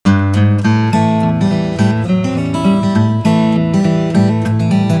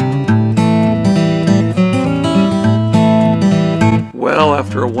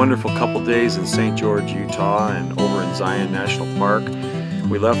wonderful couple days in St. George, Utah and over in Zion National Park.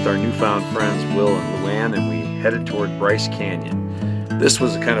 We left our newfound friends Will and Luann and we headed toward Bryce Canyon. This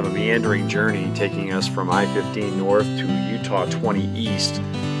was kind of a meandering journey taking us from I-15 north to Utah 20 east,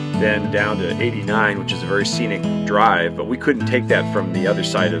 then down to 89, which is a very scenic drive, but we couldn't take that from the other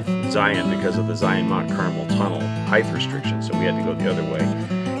side of Zion because of the Zion Mount Carmel Tunnel height restrictions, so we had to go the other way.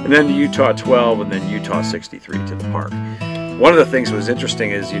 And then to Utah 12 and then Utah 63 to the park. One of the things that was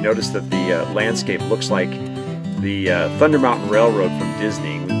interesting is you notice that the landscape looks like the Thunder Mountain Railroad from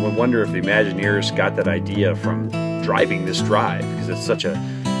Disney. We wonder if the Imagineers got that idea from driving this drive, because it's such a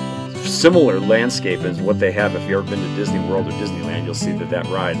similar landscape as what they have. If you've ever been to Disney World or Disneyland, you'll see that that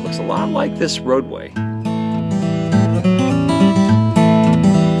ride looks a lot like this roadway.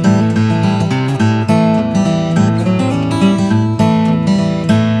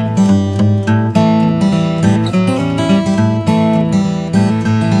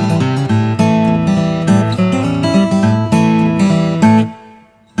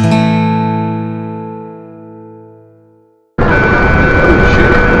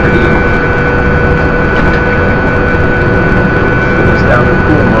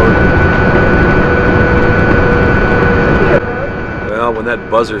 When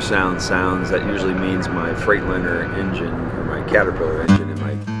that buzzer sounds, that usually means my Freightliner engine or my Caterpillar engine in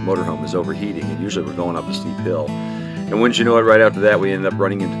my motorhome is overheating, and usually we're going up a steep hill. And wouldn't you know it, right after that we end up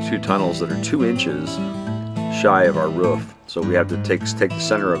running into two tunnels that are 2 inches shy of our roof. So we have to take the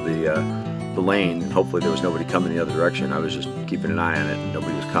center of the lane, and hopefully there was nobody coming the other direction. I was just keeping an eye on it and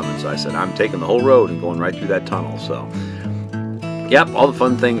nobody was coming, so I said I'm taking the whole road and going right through that tunnel. So yep, all the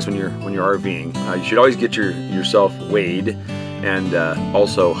fun things when you're RVing. You should always get yourself weighed and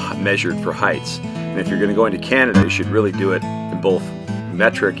also measured for heights. And if you're going to go into Canada, you should really do it in both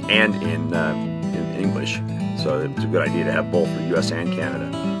metric and in English. So it's a good idea to have both the U.S. and Canada,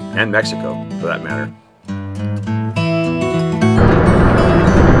 and Mexico for that matter.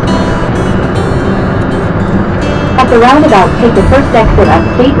 At the roundabout, take the first exit on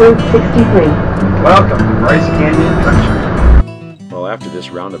State Route 63. Welcome to Bryce Canyon Country. Well, after this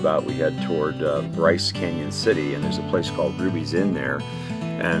roundabout, we head toward Bryce Canyon City, and there's a place called Ruby's Inn there.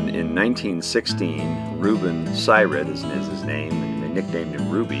 And in 1916, Reuben Syred is his name, and they nicknamed him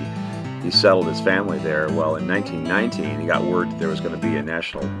Ruby. He settled his family there. Well, in 1919, he got word that there was going to be a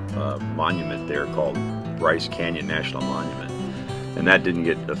national monument there called Bryce Canyon National Monument. And that didn't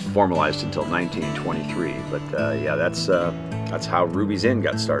get formalized until 1923. But yeah, that's how Ruby's Inn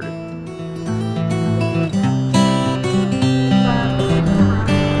got started.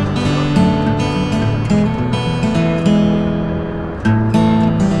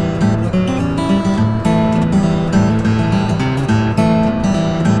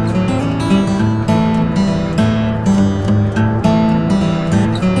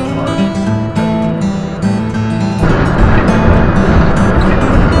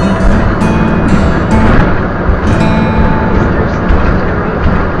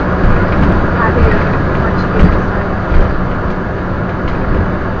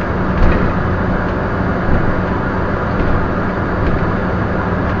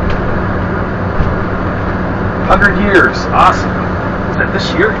 Years. Awesome. Is that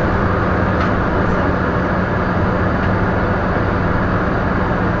this year?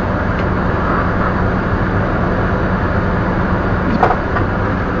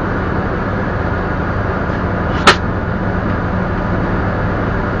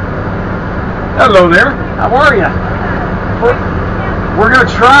 Hello there. How are you? We're going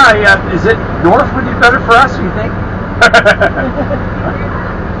to try. Is it north would be better for us, do you think?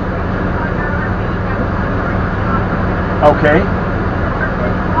 Okay.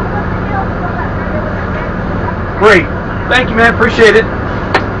 Great. Thank you, man. Appreciate it.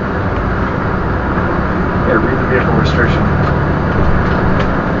 Gotta read the vehicle restriction.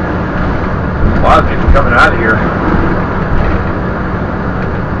 A lot of people coming out of here.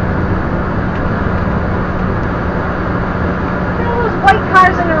 Look at all those white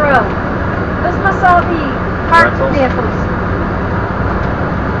cars in a row. Those must all be parked vehicles.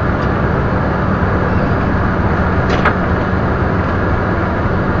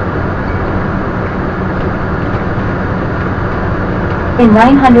 In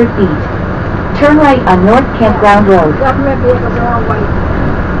 900 feet, turn right on North Campground Road. Government vehicles are all white.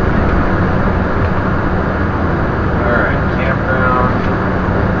 Alright, campground.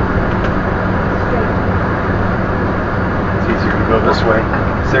 It's easier to go this way.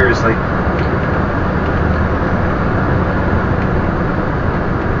 Seriously.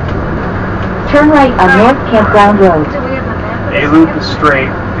 Turn right on North Campground Road. A loop is straight,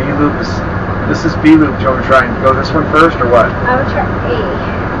 B loop is... This is B loop. Do you want to try and go this one first, or what? I would try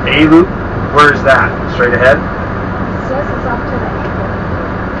A. A loop? Where is that? Straight ahead? It says it's up to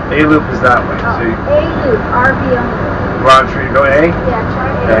the A loop is that way. So you A loop, RV only. want for you to go A? Yeah, try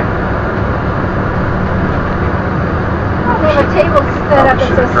A. Okay. They have a table set up that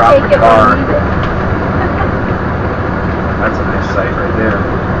Should've says dropped take the it car. or leave it. That's a nice site right there.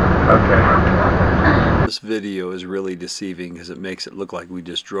 Okay. This video is really deceiving because it makes it look like we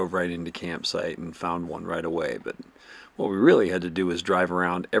just drove right into campsite and found one right away, but what we really had to do was drive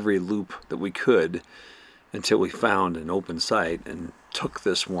around every loop that we could until we found an open site and took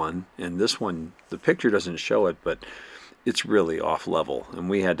this one. And this one, the picture doesn't show it, but it's really off level, and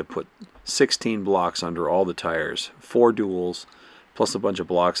we had to put 16 blocks under all the tires, 4 duals plus a bunch of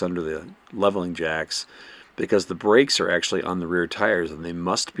blocks under the leveling jacks, because the brakes are actually on the rear tires and they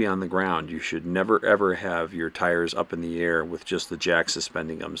must be on the ground. You should never ever have your tires up in the air with just the jack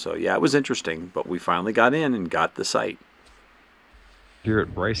suspending them. So yeah, it was interesting, but we finally got in and got the site. Here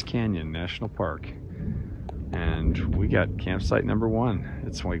at Bryce Canyon National Park, and we got campsite number 1.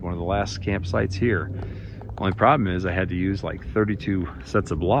 It's like one of the last campsites here. Only problem is I had to use like 32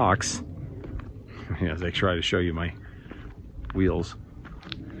 sets of blocks as I try to show you my wheels.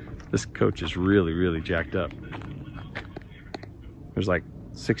 This coach is really, really jacked up. There's like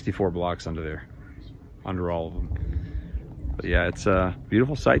 64 blocks under there, under all of them. But yeah, it's a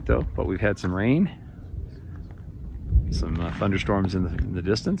beautiful sight though, but we've had some rain, some thunderstorms in the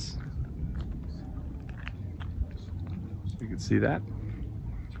distance. You can see that,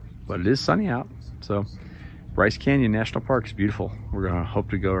 but it is sunny out. So Bryce Canyon National Park is beautiful. We're gonna hope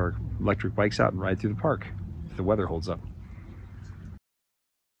to go our electric bikes out and ride through the park if the weather holds up.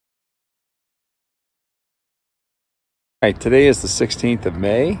 All right, today is the 16th of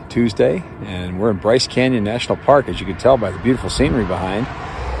May, Tuesday, and we're in Bryce Canyon National Park, as you can tell by the beautiful scenery behind.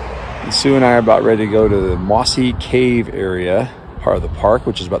 And Sue and I are about ready to go to the Mossy Cave area, part of the park,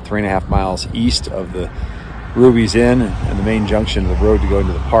 which is about 3.5 miles east of the Ruby's Inn and the main junction of the road to go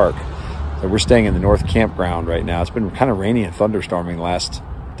into the park. So we're staying in the north campground right now. It's been kind of rainy and thunderstorming the last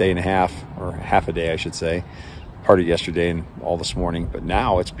day and a half, or half a day I should say. Part of yesterday and all this morning, but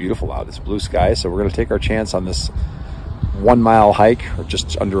now it's beautiful out. It's blue sky, so we're going to take our chance on this 1 mile hike, or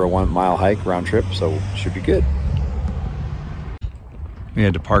just under a 1 mile hike round trip, so it should be good. We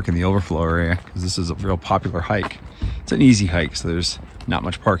had to park in the overflow area because this is a real popular hike. It's an easy hike, so there's not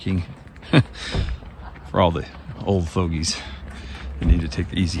much parking for all the old fogies that need to take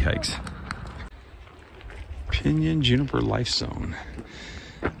the easy hikes. Pinyon Juniper Life Zone.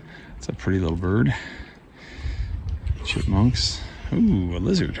 It's a pretty little bird. Chipmunks. Ooh, a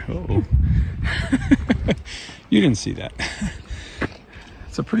lizard. Uh-oh. You didn't see that.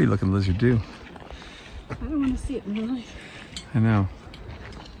 It's a pretty looking lizard too. I don't want to see it in real life. I know.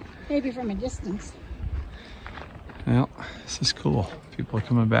 Maybe from a distance. Well, this is cool. People are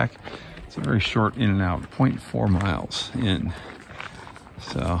coming back. It's a very short in and out, 0.4 miles in.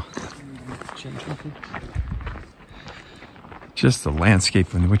 So, just the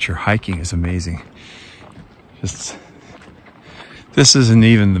landscape in which you're hiking is amazing. Just, this isn't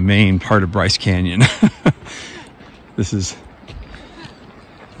even the main part of Bryce Canyon. This is,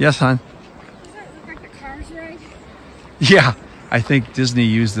 yes, hon? Does that look like the Cars ride? Yeah, I think Disney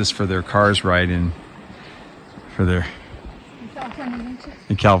used this for their Cars ride in, for their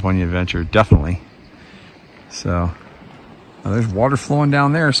California Adventure, definitely. So, there's water flowing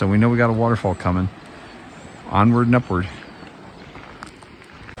down there, so we know we got a waterfall coming. Onward and upward.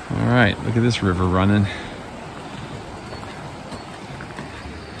 All right, look at this river running.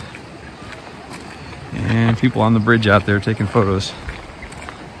 And people on the bridge out there taking photos.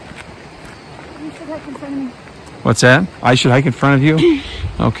 You should hike in front of me. What's that? I should hike in front of you?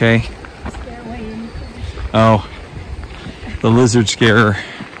 Okay. Oh, the lizard scarer.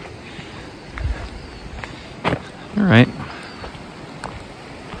 All right.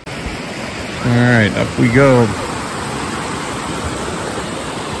 All right, up we go.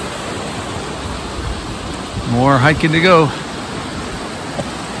 More hiking to go.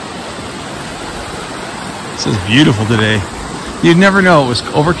 This is beautiful today. You'd never know. It was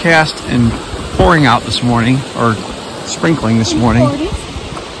overcast and pouring out this morning, or sprinkling this morning, 40?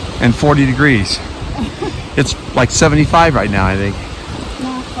 and 40 degrees. It's like 75 right now, I think.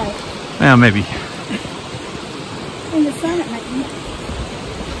 Not quite. Well, maybe. In the sun it might be.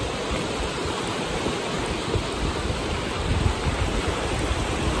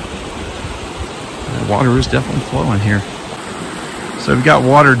 The water is definitely flowing here. So we've got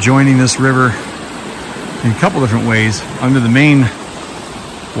water joining this river in a couple different ways, under the main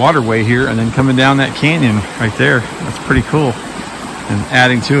waterway here, and then coming down that canyon right there. That's pretty cool. And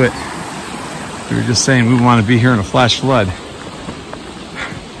adding to it, we were just saying we want to be here in a flash flood.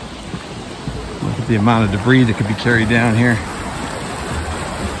 the amount of debris that could be carried down here.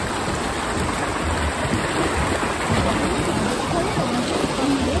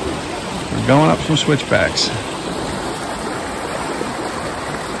 We're going up some switchbacks.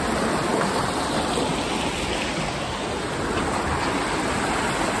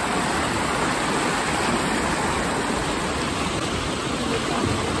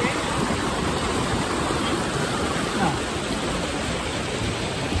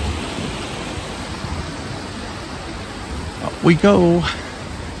 We go.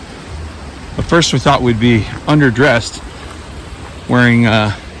 But first we thought we'd be underdressed, wearing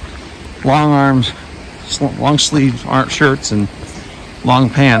long sleeve shirts and long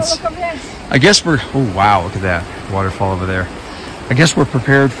pants. Oh, look over there. I guess we're, oh wow, look at that waterfall over there. I guess we're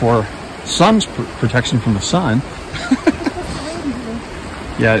prepared for sun's protection from the sun.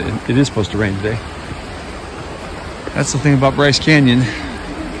 Yeah, it is supposed to rain today. That's the thing about Bryce Canyon.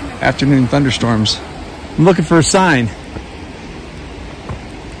 Afternoon thunderstorms. I'm looking for a sign.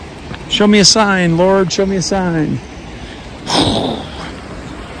 Show me a sign, Lord, show me a sign.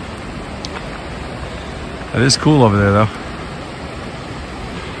 That is cool over there, though.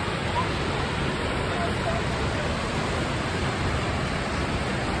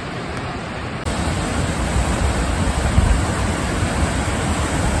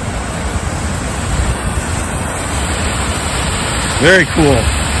 Very cool.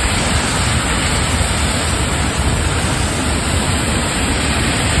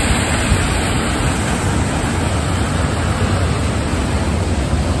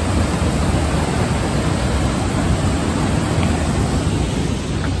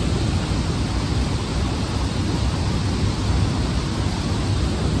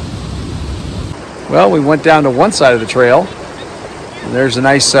 Well, we went down to one side of the trail, and there's a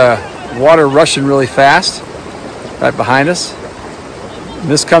nice water rushing really fast right behind us. And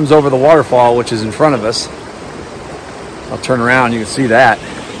this comes over the waterfall, which is in front of us. I'll turn around, you can see that.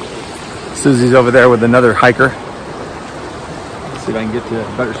 Susie's over there with another hiker. Let's see if I can get to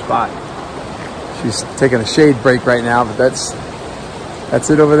a better spot. She's taking a shade break right now, but that's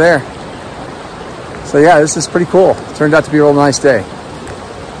it over there. So yeah, this is pretty cool. Turned out to be a real nice day.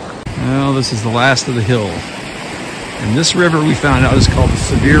 Well, this is the last of the hill. And this river we found out is called the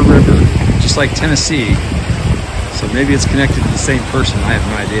Sevier River, just like Tennessee. So maybe it's connected to the same person, I have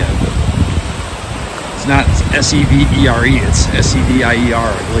no idea. But it's not S-E-V-E-R-E, it's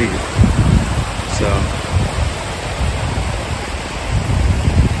S-E-V-I-E-R, I believe. So.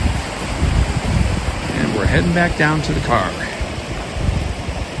 And we're heading back down to the car.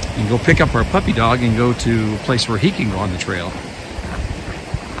 And go pick up our puppy dog and go to a place where he can go on the trail.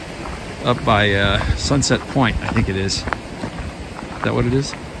 Up by Sunset Point, I think it is. Is that what it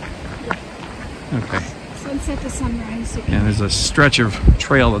is? Okay. Sunset to sunrise. And there's a stretch of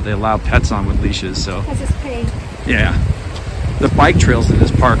trail that they allow pets on with leashes, so. Because it's paid. Yeah. The bike trails in this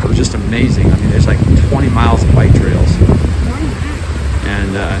park are just amazing. I mean, there's like 20 miles of bike trails.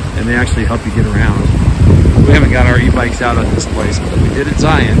 And they actually help you get around. We haven't got our e-bikes out at this place, but we did at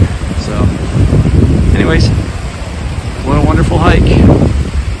Zion. So, anyways, what a wonderful hike.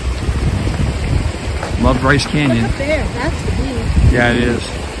 Love Bryce Canyon. Look up there, that's the view. Yeah, it is.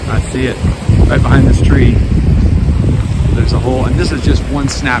 I see it right behind this tree. There's a whole, and this is just one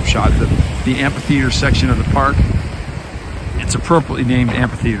snapshot. The amphitheater section of the park. It's appropriately named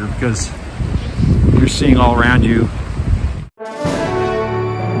amphitheater because you're seeing all around you.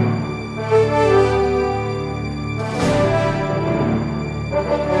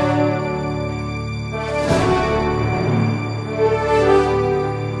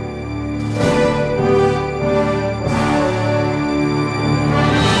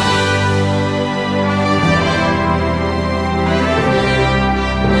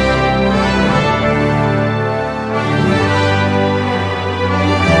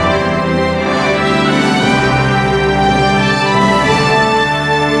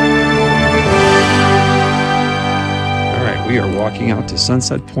 Walking out to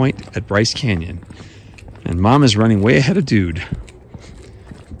Sunset Point at Bryce Canyon, and Mom is running way ahead of Dude.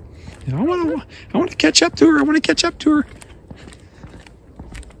 And I want to catch up to her. I want to catch up to her.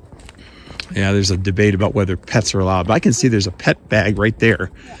 Yeah, there's a debate about whether pets are allowed, but I can see there's a pet bag right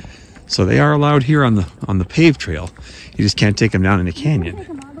there. So they are allowed here on the paved trail. You just can't take them down in the canyon. Take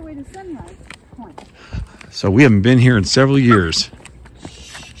them all the way to Sunrise Point. So we haven't been here in several years.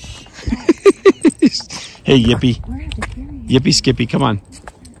 Hey, Yippee. Yippee Skippy, come on.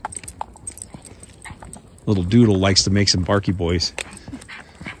 Little Doodle likes to make some barky boys.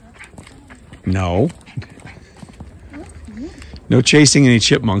 No. No chasing any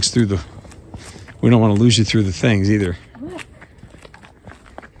chipmunks through the... We don't want to lose you through the things either.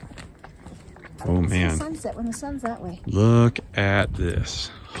 Boom. one's that way. Look at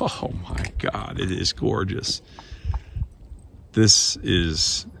this. Oh my God, it is gorgeous. This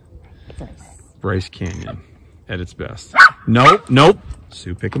is Bryce Canyon at its best. Nope, nope.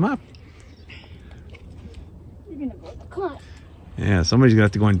 Sue, pick him up. You're gonna go. Come on. Yeah, somebody's gonna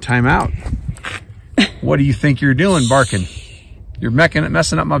have to go in timeout. What do you think you're doing, barking? You're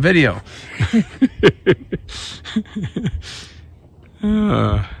messing up my video. You could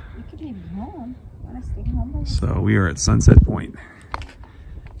be home. Want to stay home? So we are at Sunset Point.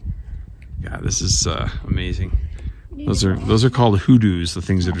 Yeah, this is amazing. Those are called hoodoos, the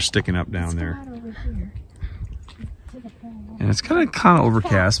things that are sticking up down there. And it's kind of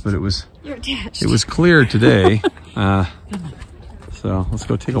overcast, but it was clear today. So let's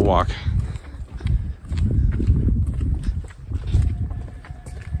go take a walk.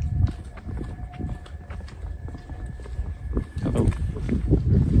 Hello.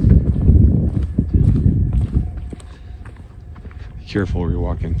 Be careful where you're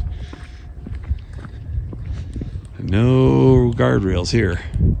walking. No guardrails here.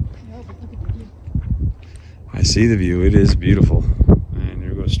 I see the view. It is beautiful. And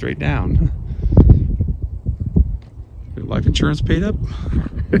you go straight down. Your life insurance paid up?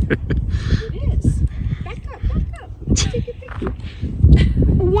 It is. Back up. Take a picture.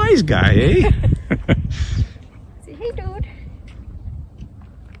 Wise guy, eh? Say hey, dude.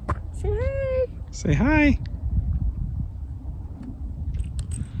 Say hi. Say hi.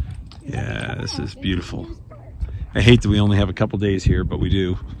 Yeah, this is beautiful. I hate that we only have a couple days here, but we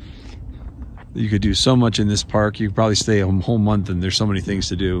do. You could do so much in this park. You could probably stay a whole month, and there's so many things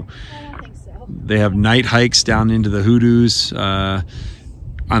to do. I don't think so. They have night hikes down into the Hoodoos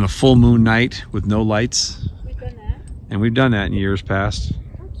on a full moon night with no lights. We've done that. And we've done that in years past.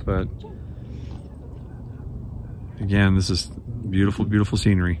 But again, this is beautiful, beautiful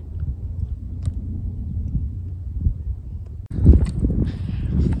scenery.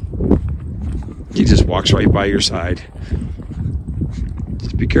 He just walks right by your side.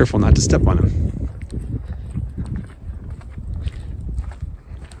 Just be careful not to step on him.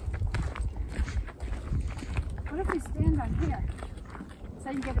 What if we stand on here?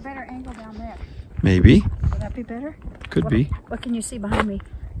 So you get a better angle down there. Maybe. Would that be better? Could be. What can you see behind me?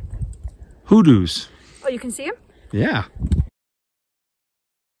 Hoodoos. Oh, you can see him? Yeah.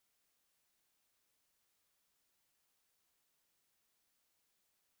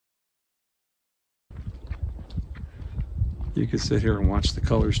 You could sit here and watch the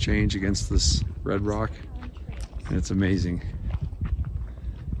colors change against this red rock, and it's amazing.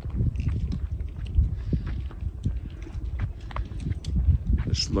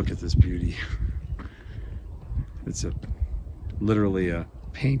 Just look at this beauty. It's literally a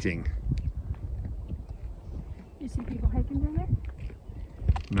painting. You see people hiking down there?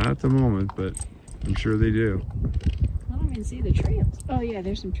 Not at the moment, but I'm sure they do. I don't even see the trails. Oh yeah,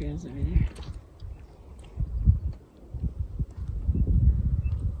 there's some trails over there.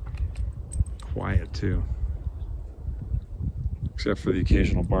 Quiet too, except for the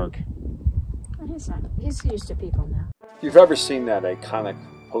occasional bark. Well, he's used to people now. If you've ever seen that iconic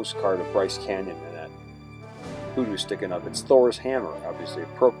postcard of Bryce Canyon and that hoodoo sticking up, it's Thor's hammer, obviously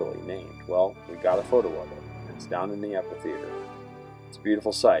appropriately named. Well, we got a photo of it. It's down in the amphitheater. It's a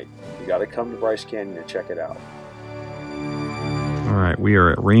beautiful sight. You got to come to Bryce Canyon and check it out. All right, we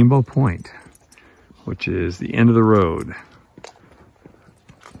are at Rainbow Point, which is the end of the road.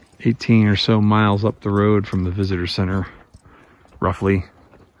 18 or so miles up the road from the visitor center, roughly.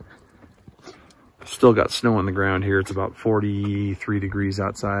 Still got snow on the ground here. It's about 43 degrees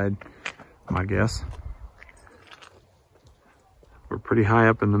outside, my guess. We're pretty high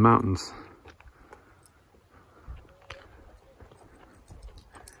up in the mountains.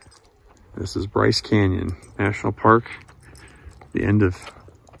 This is Bryce Canyon National Park, the end of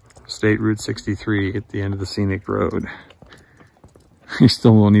State Route 63 at the end of the scenic road. You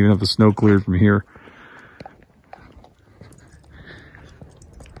still won't even have the snow cleared from here.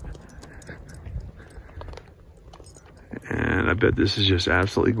 And I bet this is just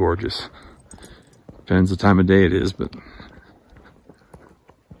absolutely gorgeous. Depends the time of day it is, but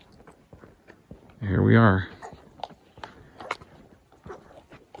here we are.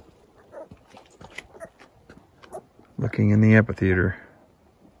 Looking in the amphitheater.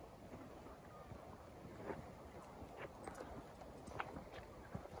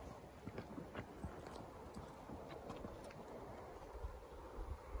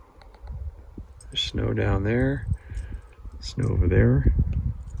 There's snow down there, snow over there.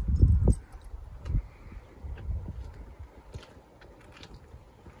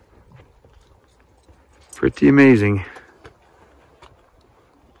 Pretty amazing.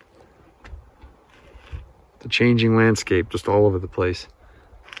 The changing landscape just all over the place.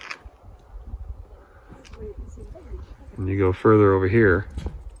 And you go further over here,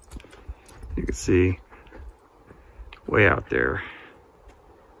 you can see way out there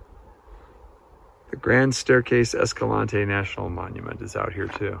the Grand Staircase Escalante National Monument is out here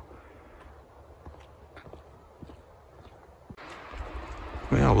too.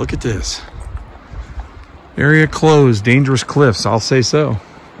 Well, look at this. Area closed, dangerous cliffs, I'll say so.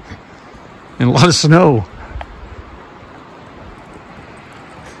 And a lot of snow.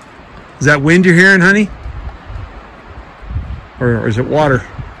 Is that wind you're hearing, honey? Or is it water?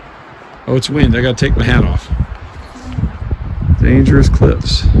 Oh, it's wind. I gotta take my hat off. Dangerous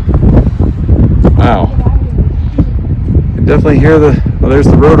cliffs. Wow. You can definitely hear well, there's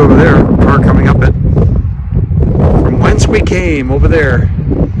the road over there. Car coming up it. From whence we came, over there.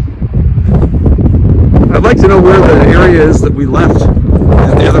 I'd like to know where the area is that we left.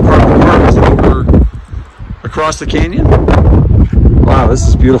 The other part of the park is over across the canyon. Wow, this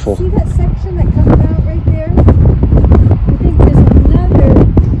is beautiful. See that section that comes out right there? I think there's another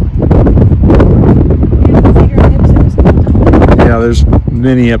amphitheater. Yeah, there's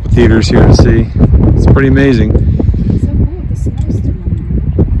many amphitheaters here to see. It's pretty amazing. So cool with the snow still on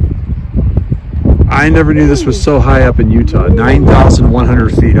there. I never knew this was so high up in Utah,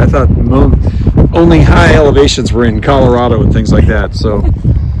 9,100 feet. I thought only high elevations were in Colorado and things like that. So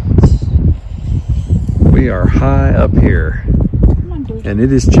we are high up here, and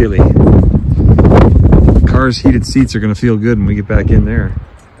it is chilly. The car's heated seats are going to feel good when we get back in there.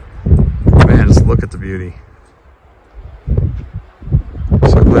 Man, just look at the beauty.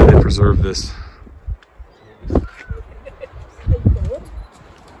 So glad they preserved this.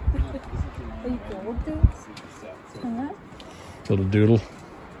 Little doodle.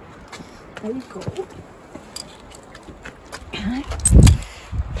 Are you cold?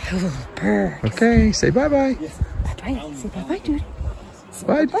 Okay, say bye-bye. Bye-bye. Say bye-bye, dude.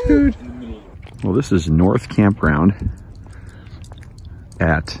 Bye, dude. Well, this is North Campground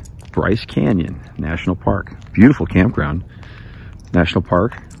at Bryce Canyon National Park. Beautiful campground, national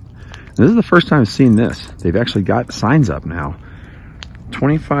park. And this is the first time I've seen this. They've actually got signs up now.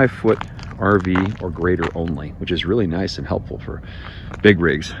 25-foot RV or greater only, which is really nice and helpful for big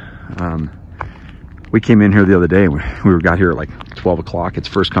rigs. We came in here the other day. We got here at like 12 o'clock. It's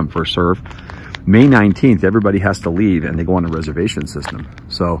first come, first serve. May 19th, everybody has to leave and they go on a reservation system.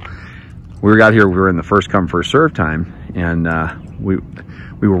 So we got here, we were in the first come, first serve time. And we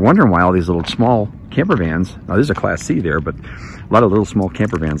were wondering why all these little small camper vans, now there's a Class C there, but a lot of little small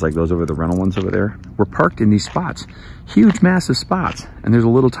camper vans like those over the rental ones over there were parked in these spots, huge, massive spots. And there's a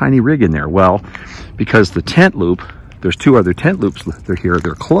little tiny rig in there. Well, because the tent loop, there's two other tent loops that are here,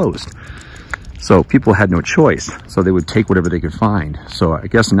 they're closed. So people had no choice. So they would take whatever they could find. So I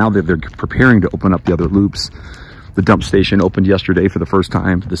guess now that they're preparing to open up the other loops, the dump station opened yesterday for the first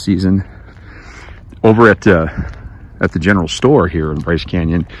time for the season. Over at the general store here in Bryce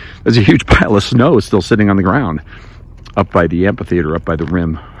Canyon, there's a huge pile of snow still sitting on the ground up by the amphitheater, up by the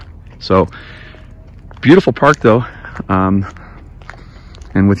rim. So beautiful park though. And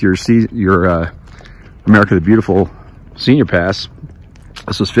with your America the Beautiful senior pass,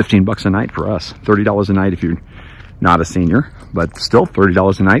 this was 15 bucks a night for us. $30 a night if you're not a senior, but still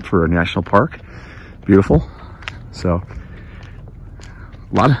 $30 a night for a national park. Beautiful. So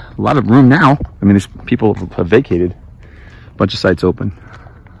a lot of room now. I mean, these people have vacated. A bunch of sites open.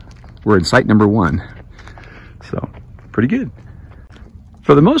 We're in site number 1. So pretty good.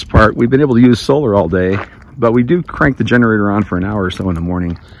 For the most part, we've been able to use solar all day, but we do crank the generator on for an hour or so in the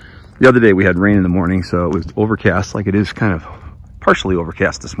morning. The other day we had rain in the morning, so it was overcast, like it is kind of partially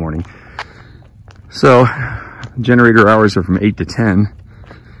overcast this morning. So generator hours are from 8 to 10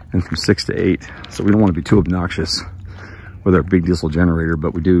 and from 6 to 8. So we don't want to be too obnoxious with our big diesel generator,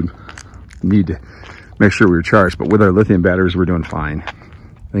 but we do need to make sure we're charged. But with our lithium batteries, we're doing fine.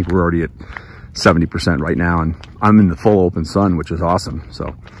 I think we're already at 70% right now, and I'm in the full open sun, which is awesome.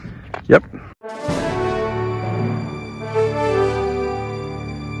 So, yep.